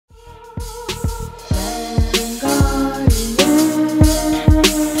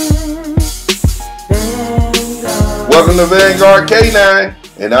the Vanguard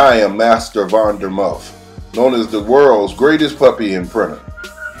K9, and I am Master Von der Muff, known as the world's greatest puppy imprinter,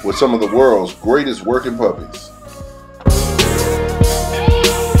 with some of the world's greatest working puppies.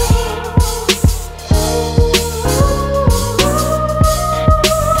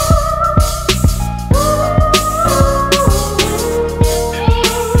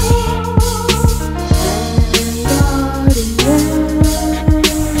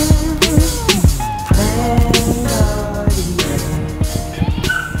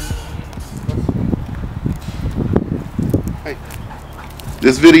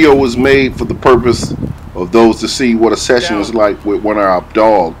 This video was made for the purpose of those to see what a session is like with one of our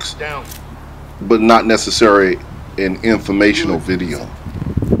dogs, but not necessarily an informational video.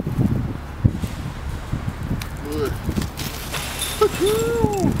 Good.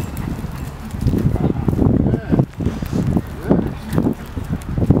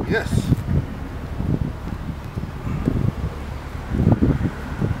 Yes.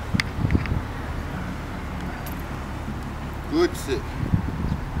 Good sit.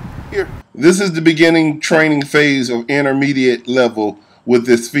 Here. This is the beginning training phase of intermediate level with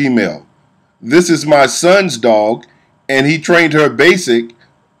this female. This is my son's dog, and he trained her basic,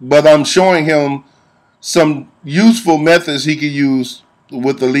 but I'm showing him some useful methods he could use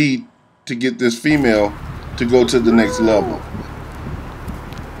with the lead to get this female to go to the next level.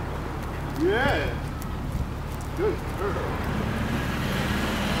 Yeah. Good girl.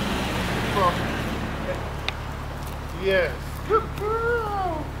 Yes. Good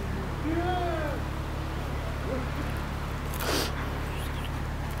girl. Yeah.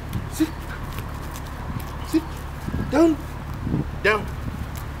 Sit. Sit. Down. Down.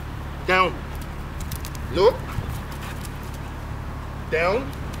 Down. Look.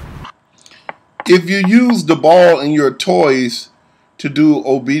 Down. If you use the ball and your toys to do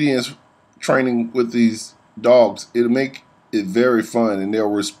obedience training with these dogs, it'll make it very fun and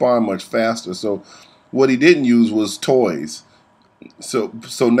they'll respond much faster. So what he didn't use was toys. So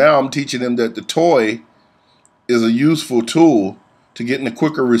now I'm teaching him that the toy is a useful tool to getting a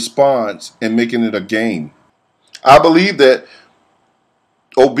quicker response and making it a game. I believe that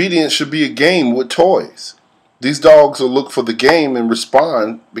obedience should be a game with toys. These dogs will look for the game and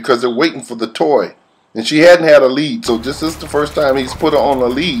respond because they're waiting for the toy. And she hadn't had a lead, so this is the first time he's put her on a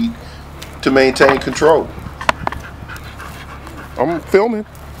lead to maintain control. I'm filming.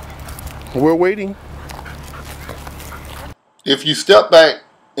 We're waiting. If you step back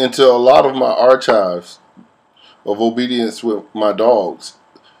into a lot of my archives of obedience with my dogs,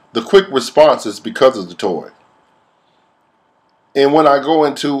 the quick response is because of the toy. And when I go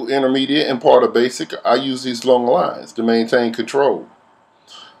into intermediate and part of basic, I use these long lines to maintain control.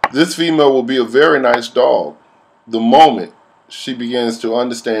 This female will be a very nice dog the moment she begins to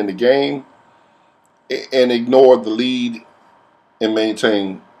understand the game and ignore the lead and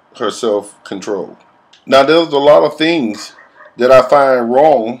maintain her self-control. Now, there's a lot of things that I find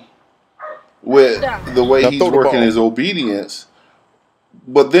wrong with the way he's working his obedience,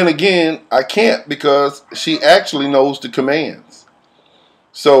 but then again, I can't because she actually knows the commands.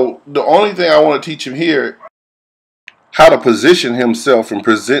 So the only thing I want to teach him here, how to position himself and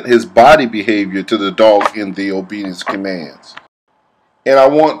present his body behavior to the dog in the obedience commands. And I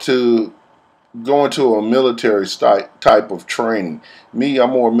want to go into a military type of training. Me,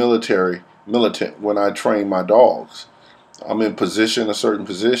 I'm more militant when I train my dogs. I'm in position, a certain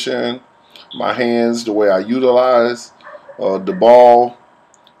position, my hands, the way I utilize the ball,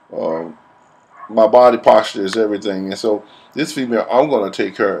 my body posture is everything. And so this female, I'm going to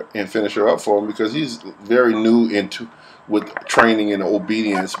take her and finish her up for him because he's very new with training and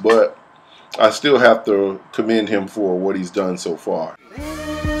obedience, but I still have to commend him for what he's done so far.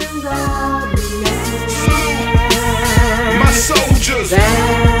 My soldiers.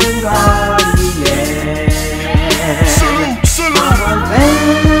 Salute, salute.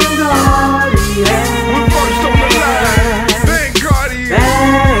 We're first on the line.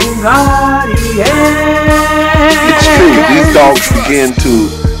 It's true. These dogs begin to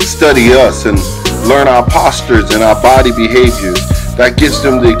study us and learn our postures and our body behaviors. That gets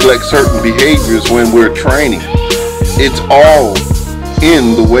them to neglect certain behaviors when we're training. It's all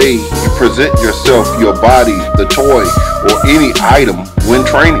in the way you present yourself, your body, the toy, or any item when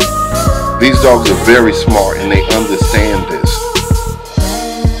training. These dogs are very smart and they understand this.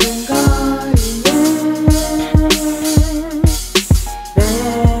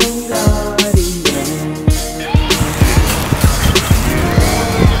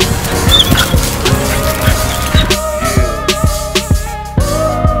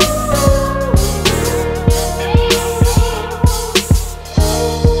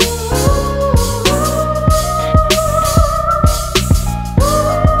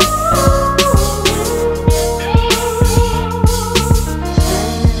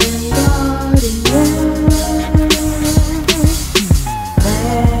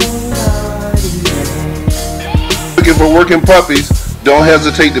 looking for working puppies, don't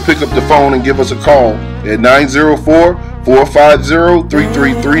hesitate to pick up the phone and give us a call at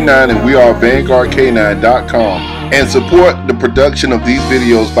 904-450-3339, and we are VanguardK9.com. And support the production of these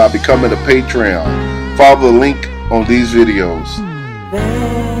videos by becoming a Patreon. Follow the link on these videos.